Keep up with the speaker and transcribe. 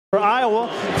For Iowa,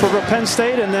 for Penn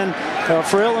State, and then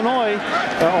for Illinois,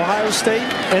 Ohio State,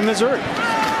 and Missouri.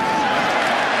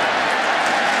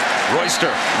 Royster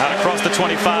out across the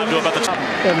 25 to about the top.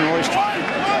 Evan Royster.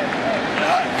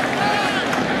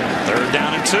 3rd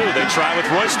down and 2. They try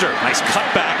with Royster. Nice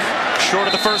cutback, short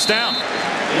of the first down.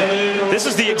 This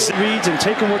is the reads and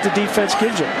take them what the defense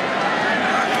gives you.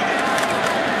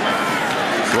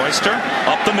 Royster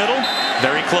up the middle,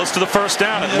 very close to the first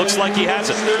down. It looks like he has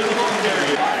it.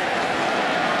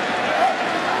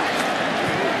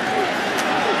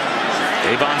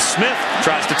 Avon Smith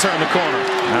tries to turn the corner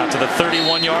out to the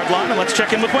 31-yard line, and let's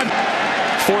check in with Wendy.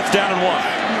 4th down and 1.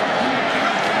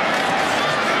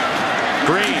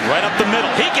 Green right up the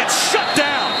middle. He gets shut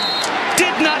down.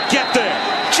 Did not get there.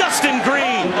 Justin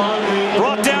Green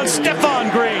brought down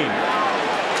Stephon Green.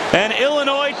 And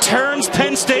Illinois turns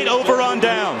Penn State over on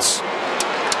downs.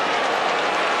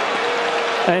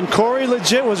 And Corey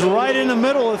legit was right in the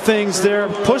middle of things there,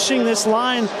 pushing this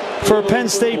line for Penn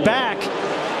State back.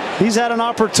 He's had an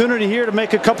opportunity here to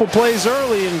make a couple plays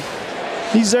early, and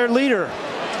he's their leader.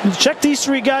 You check these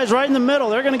 3 guys right in the middle.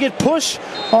 They're going to get pushed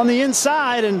on the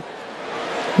inside, and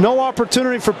no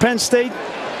opportunity for Penn State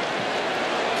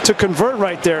to convert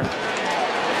right there.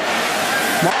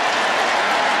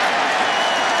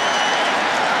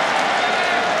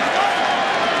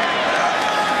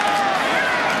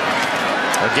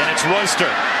 Again, it's Royster.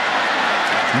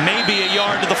 Maybe a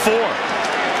yard to the 4.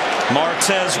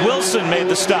 Martez Wilson made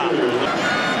the stop. 2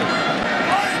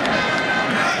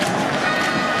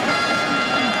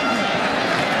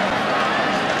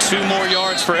 more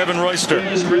yards for Evan Royster.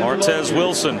 Martez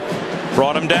Wilson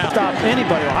brought him down. Stop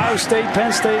anybody, Ohio State,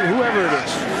 Penn State, whoever it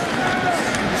is.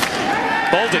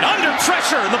 Bolden under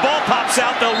pressure, and the ball pops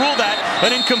out. They'll rule that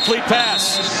an incomplete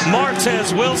pass.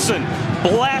 Martez Wilson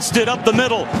blasted up the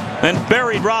middle and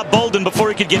buried Rob Bolden before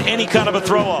he could get any kind of a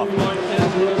throw off.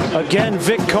 Again,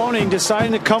 Vic Koenig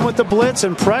deciding to come with the blitz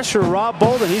and pressure Rob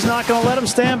Bolden. He's not going to let him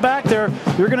stand back there.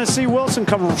 You're going to see Wilson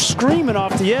come screaming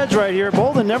off the edge right here.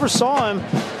 Bolden never saw him,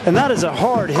 and that is a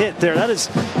hard hit there. That is,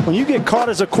 when you get caught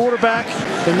as a quarterback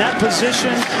in that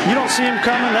position, you don't see him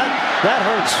coming, that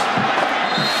hurts.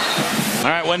 All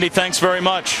right, Wendy, thanks very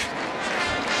much.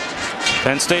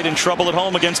 Penn State in trouble at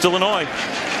home against Illinois.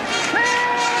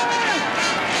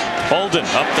 Bolden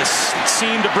up the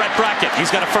seam to Brett Brackett.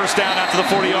 He's got a first down after the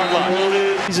 40-yard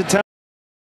line. He's attempted,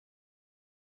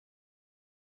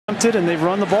 and they've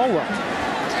run the ball well.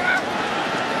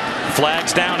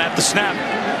 Flags down at the snap.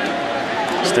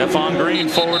 Stephon Green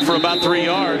forward for about 3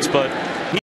 yards, but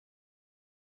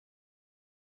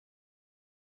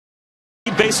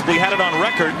he basically had it on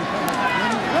record,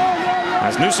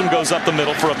 as Newsom goes up the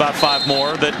middle for about 5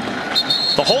 more, that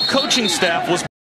the whole coaching staff was